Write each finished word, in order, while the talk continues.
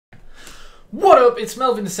What up? It's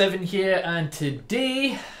Melvin7 here, and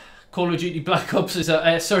today Call of Duty Black Ops is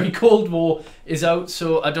out. Cold War is out.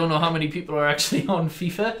 So I don't know how many people are actually on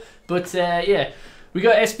FIFA, but yeah, we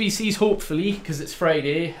got SBCs hopefully because it's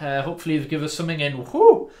Friday. Hopefully they've given us something in.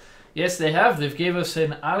 Whoo! Yes, they have. They've gave us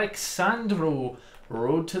an Alexandro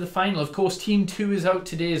Road to the Final. Of course, Team 2 is out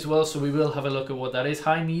today as well, so we will have a look at what that is.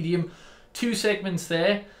 High, medium, 2 segments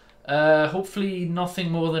there. Hopefully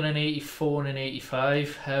nothing more than an 84 and an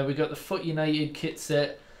 85. We got the Foot United kit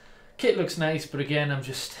set. Kit looks nice, but again,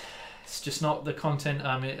 it's just not the content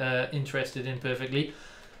I'm interested in perfectly.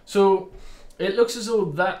 So it looks as though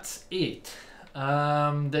that's it.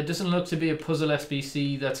 There doesn't look to be a puzzle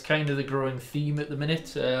SBC. That's kind of the growing theme at the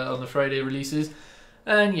minute on the Friday releases.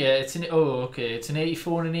 And yeah, it's an it's an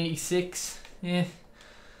 84 and an 86. Yeah.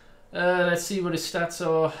 Let's see what his stats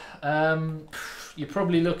are. You're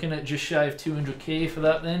probably looking at just shy of 200k for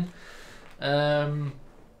that then.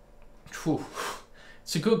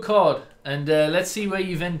 It's a good card. And let's see where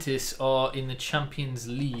Juventus are in the Champions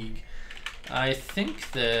League. I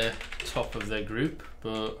think they're top of their group,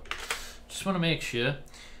 but just want to make sure.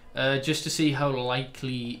 Just to see how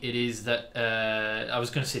likely it is that, I was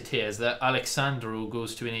going to say Tears, that Alexandro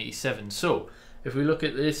goes to an 87. So, if we look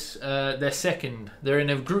at this, they're second. They're in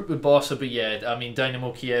a group with Barca, but yeah, I mean,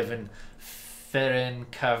 Dynamo Kiev and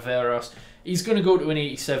Ferencvaros. He's going to go to an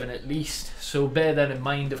 87 at least. So bear that in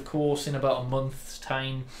mind, of course, in about a month's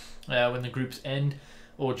time when the groups end,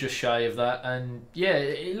 or just shy of that. And yeah,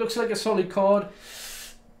 it looks like a solid card.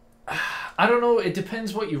 I don't know, it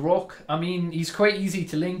depends what you rock. I mean, he's quite easy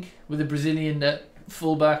to link with a Brazilian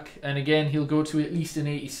fullback, and again, he'll go to at least an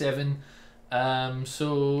 87.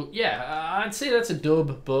 So yeah, I'd say that's a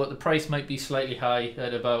dub, but the price might be slightly high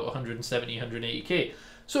at about 170, 180k.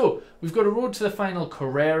 So we've got a Road to the Final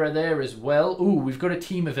Correa there as well. Ooh, we've got a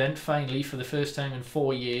team event finally for the first time in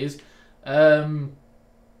 4 years. That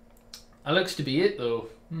looks to be it though.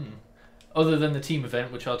 Other than the team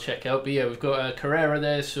event, which I'll check out. But yeah, we've got Correa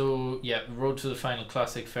there. So yeah, Road to the Final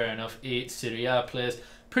Classic, fair enough. 8 Serie A players.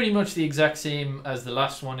 Pretty much the exact same as the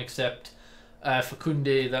last one, except for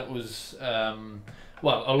Kunde, that was,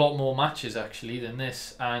 well, a lot more matches actually than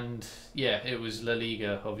this. And yeah, it was La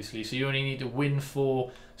Liga, obviously. So you only need to win 4,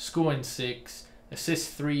 score in 6,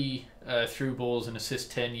 assist 3 through balls, and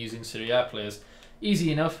assist 10 using Serie A players.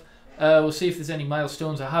 Easy enough. We'll see if there's any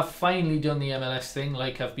milestones. I have finally done the MLS thing,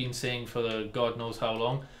 like I've been saying for the God knows how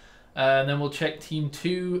long. And then we'll check Team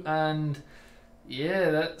 2, and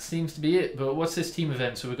yeah, that seems to be it. But what's this team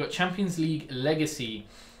event? So we've got Champions League Legacy.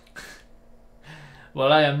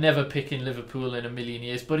 Well, I am never picking Liverpool in a million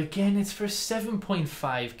years, but again, it's for a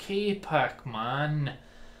 7.5k pack, man.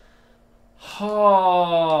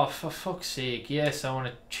 Oh, for fuck's sake. Yes, I want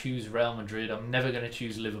to choose Real Madrid. I'm never going to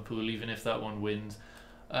choose Liverpool, even if that one wins.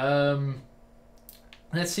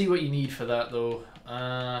 Let's see what you need for that though.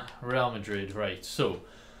 Real Madrid, right. So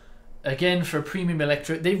again, for a premium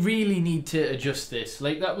Electra, they really need to adjust this.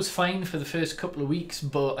 Like, that was fine for the first couple of weeks,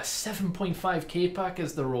 but a 7.5k pack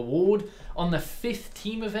as the reward on the 5th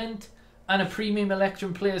team event, and a premium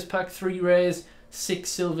Electrum players pack, 3 rares, 6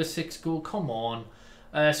 silver, 6 gold. Come on.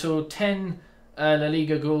 So 10 La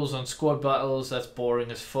Liga goals on squad battles. That's boring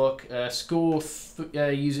as fuck. Score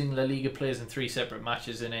using La Liga players in 3 separate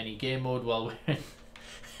matches in any game mode while we're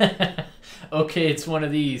okay, it's one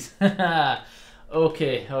of these.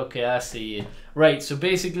 Okay, I see you. Right, so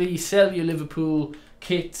basically sell your Liverpool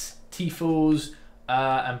kits, tifos,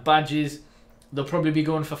 and badges. They'll probably be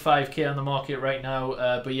going for 5k on the market right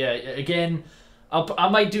now. But yeah, again, I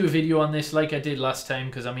might do a video on this like I did last time,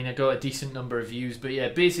 because I mean, I got a decent number of views. But yeah,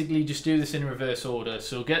 basically just do this in reverse order.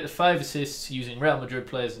 So get the 5 assists using Real Madrid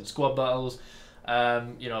players and squad battles.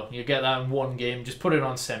 You know, you get that in 1 game. Just put it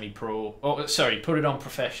on semi-pro. Oh, sorry, put it on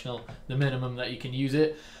professional, the minimum that you can use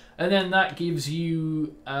it. And then that gives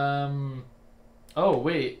you... oh,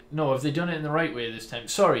 wait. No, have they done it in the right way this time?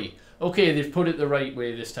 Sorry. Okay, they've put it the right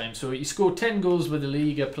way this time. So you score 10 goals with the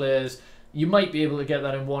Liga players. You might be able to get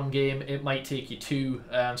that in 1 game. It might take you 2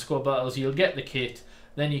 squad battles. You'll get the kit.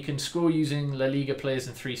 Then you can score using La Liga players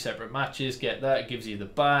in 3 separate matches. Get that. It gives you the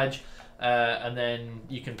badge. And then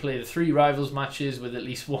you can play the 3 rivals matches with at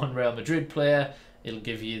least 1 Real Madrid player. It'll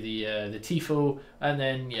give you the tifo, and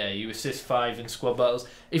then yeah, you assist 5 in squad battles.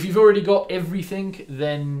 If you've already got everything,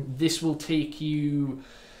 then this will take you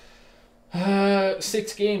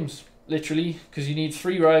 6 games, literally, because you need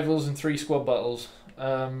 3 rivals and 3 squad battles.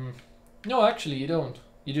 No, actually, you don't.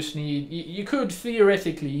 You just need... You could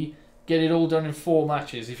theoretically get it all done in 4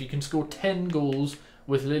 matches if you can score 10 goals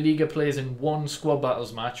with La Liga players in 1 squad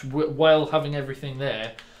battles match while having everything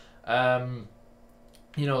there.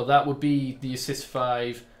 You know, that would be the assist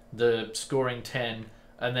 5, the scoring 10,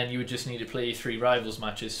 and then you would just need to play 3 rivals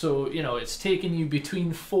matches. So, you know, it's taking you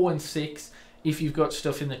between 4 and 6 if you've got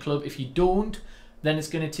stuff in the club. If you don't, then it's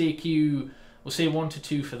going to take you, we'll say 1 to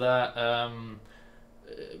 2 for that.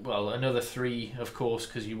 Well, another 3, of course,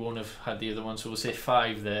 because you won't have had the other one. So we'll say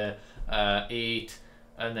 5 there, 8,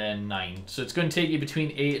 and then 9. So it's going to take you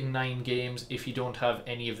between 8 and 9 games if you don't have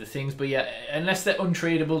any of the things. But yeah, unless they're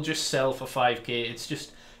untradeable, just sell for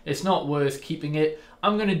 5k. It's not worth keeping it.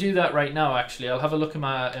 I'm going to do that right now, actually. I'll have a look in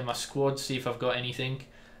my squad, see if I've got anything.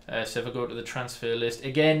 So if I go to the transfer list.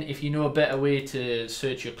 Again, if you know a better way to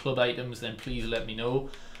search your club items, then please let me know.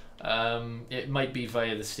 It might be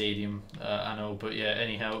via the stadium, I know. But yeah,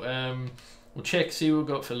 anyhow. We'll check, see what we've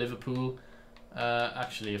got for Liverpool.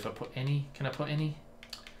 Actually, if I put any, can I put any?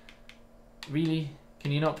 Really?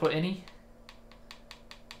 Can you not put any?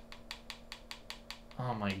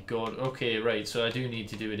 Oh my god. Okay, right. So I do need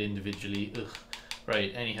to do it individually. Ugh.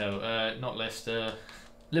 Right, anyhow. Not Leicester.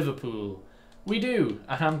 Liverpool. We do.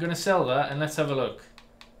 And I'm going to sell that, and let's have a look.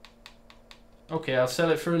 Okay, I'll sell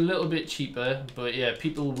it for a little bit cheaper. But yeah,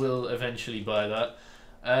 people will eventually buy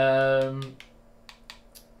that.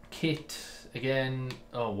 Kit. Again.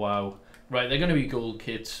 Oh, wow. Right, they're going to be gold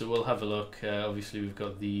kits, so we'll have a look. Obviously, we've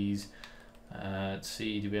got these. Let's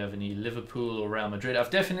see, do we have any Liverpool or Real Madrid? I've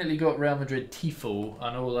definitely got Real Madrid Tifo.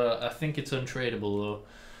 I know I think it's untradeable though.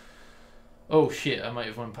 Oh shit, I might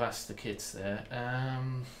have went past the kits there.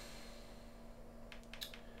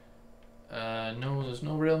 No, there's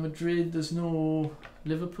no Real Madrid, there's no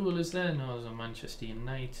Liverpool, is there? No, there's no Manchester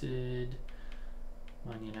United.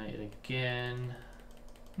 Man United again.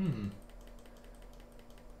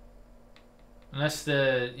 Unless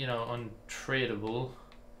they're, you know, untradeable.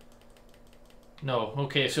 No,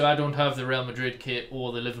 okay, so I don't have the Real Madrid kit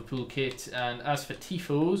or the Liverpool kit. And as for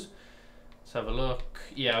Tifos, let's have a look.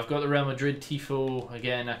 Yeah, I've got the Real Madrid Tifo.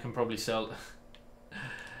 Again, I can probably sell...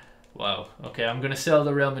 Wow, okay, I'm going to sell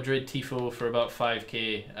the Real Madrid Tifo for about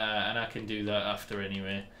 5k, and I can do that after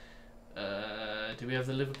anyway. Do we have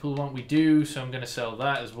the Liverpool one? We do, so I'm going to sell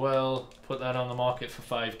that as well. Put that on the market for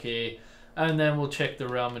 5k, and then we'll check the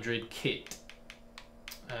Real Madrid kit.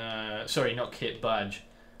 Sorry, not kit, badge.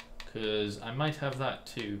 Because I might have that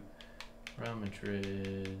too. Real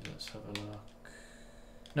Madrid, let's have a look.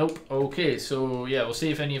 Nope, okay, so yeah, we'll see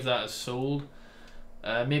if any of that is sold.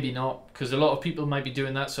 Maybe not, because a lot of people might be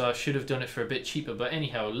doing that, so I should have done it for a bit cheaper. But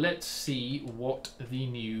anyhow, let's see what the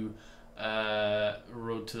new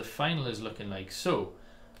road to the final is looking like. So,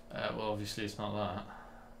 well, obviously it's not that.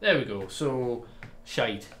 There we go, so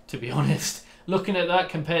shite, to be honest. Looking at that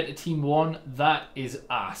compared to Team 1, that is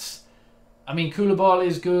ass. I mean, Koulibaly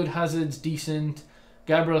is good, Hazard's decent,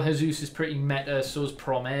 Gabriel Jesus is pretty meta, so's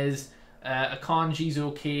Promes, Akanji's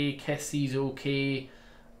okay, Kessie's okay,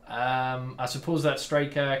 I suppose that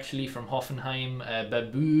striker actually from Hoffenheim,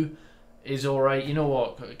 Babu, is alright. You know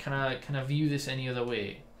what, can I view this any other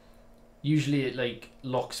way? Usually it like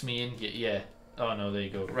locks me in here, yeah, oh no, there you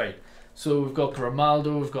go, right. So we've got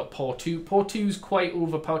Grimaldo, we've got Porto. Porto's quite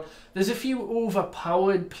overpowered. There's a few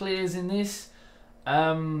overpowered players in this.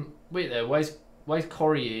 Wait there, why is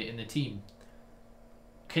Correa in the team?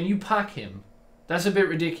 Can you pack him? That's a bit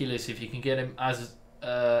ridiculous if you can get him as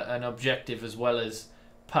an objective as well as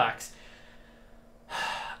packs.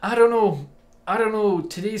 I don't know.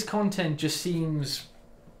 Today's content just seems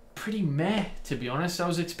pretty meh, to be honest. I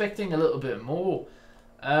was expecting a little bit more.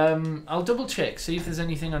 I'll double check, see if there's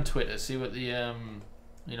anything on Twitter, see what the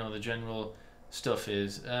you know, the general stuff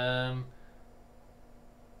is.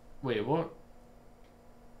 Wait, what?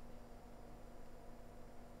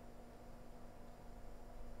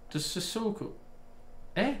 Does Sissoko...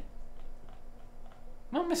 Eh?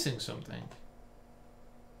 Am I missing something?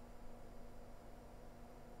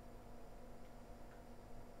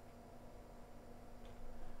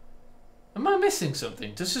 Am I missing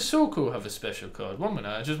something? Does Sissoko have a special card? 1 minute,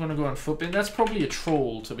 I just want to go on Footbin. That's probably a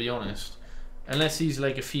troll, to be honest. Unless he's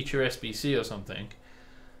like a feature SBC or something.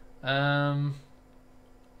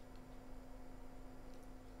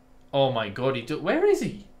 Oh my god, where is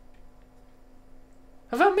he?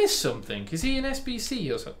 Have I missed something? Is he an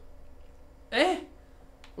SBC or something? Eh?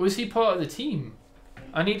 Or is he part of the team?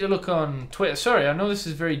 I need to look on Twitter. Sorry, I know this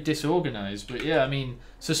is very disorganized, but yeah, I mean,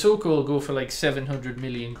 Sissoko will go for like 700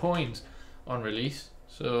 million coins on release.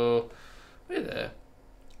 So, wait there.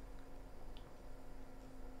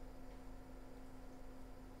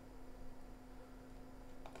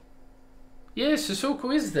 Yeah,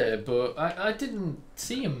 Sissoko is there, but I didn't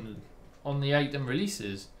see him on the item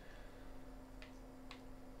releases.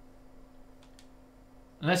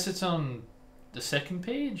 Unless it's on the second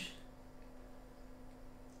page.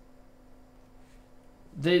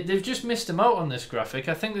 they've just missed him out on this graphic.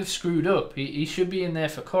 I think they've screwed up. He should be in there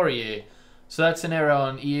for Correa. So that's an error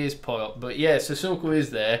on EA's part. But yeah, Sissoko is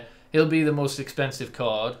there. He'll be the most expensive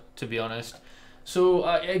card, to be honest. So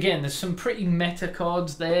again, there's some pretty meta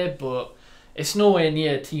cards there, but it's nowhere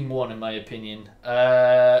near Team 1 in my opinion.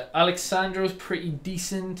 Alexandro's pretty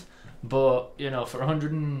decent, but you know, for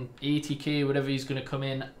 180k, whatever he's going to come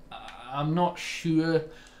in, I'm not sure.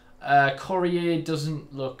 Correa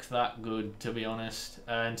doesn't look that good, to be honest.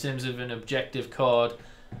 In terms of an objective card,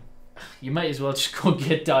 you might as well just go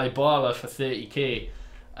get Dybala for 30k.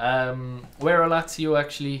 Where are Lazio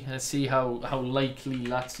actually? Let's see how likely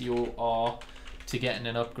Lazio are to getting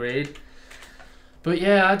an upgrade. But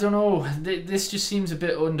yeah, I don't know. This just seems a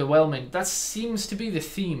bit underwhelming. That seems to be the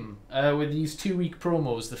theme with these 2-week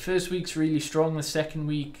promos. The first week's really strong. The second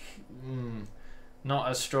week, not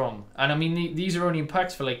as strong. And I mean, these are only in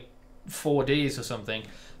packs for like 4 days or something.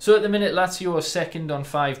 So at the minute, Lazio are second on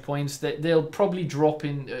 5 points. They'll probably drop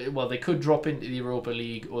in. Well, they could drop into the Europa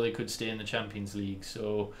League, or they could stay in the Champions League.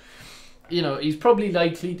 So, you know, he's probably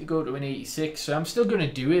likely to go to an 86. So I'm still going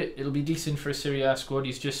to do it. It'll be decent for a Serie A squad.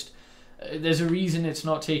 He's just there's a reason it's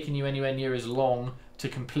not taking you anywhere near as long to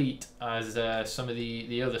complete as some of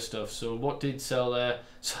the other stuff. So what did sell there?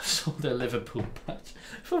 Sold their Liverpool patch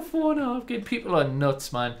for 4.5k. People are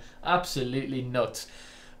nuts, man. Absolutely nuts.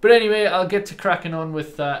 But anyway, I'll get to cracking on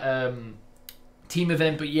with that team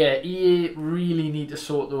event. But yeah, EA really need to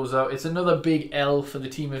sort those out. It's another big L for the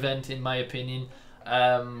team event, in my opinion.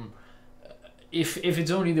 If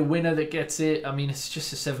it's only the winner that gets it, I mean, it's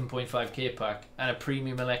just a 7.5k pack and a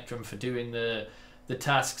premium Electrum for doing the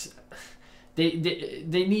tasks. They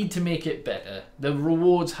need to make it better. The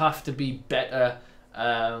rewards have to be better.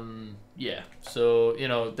 Yeah, so you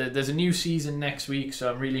know, there's a new season next week,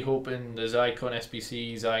 so I'm really hoping there's icon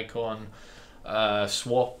SBCs, icon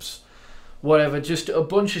swaps, whatever, just a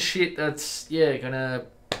bunch of shit that's gonna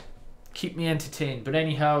keep me entertained. But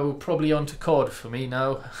anyhow, probably on to COD for me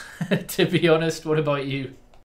now. To be honest, what about you?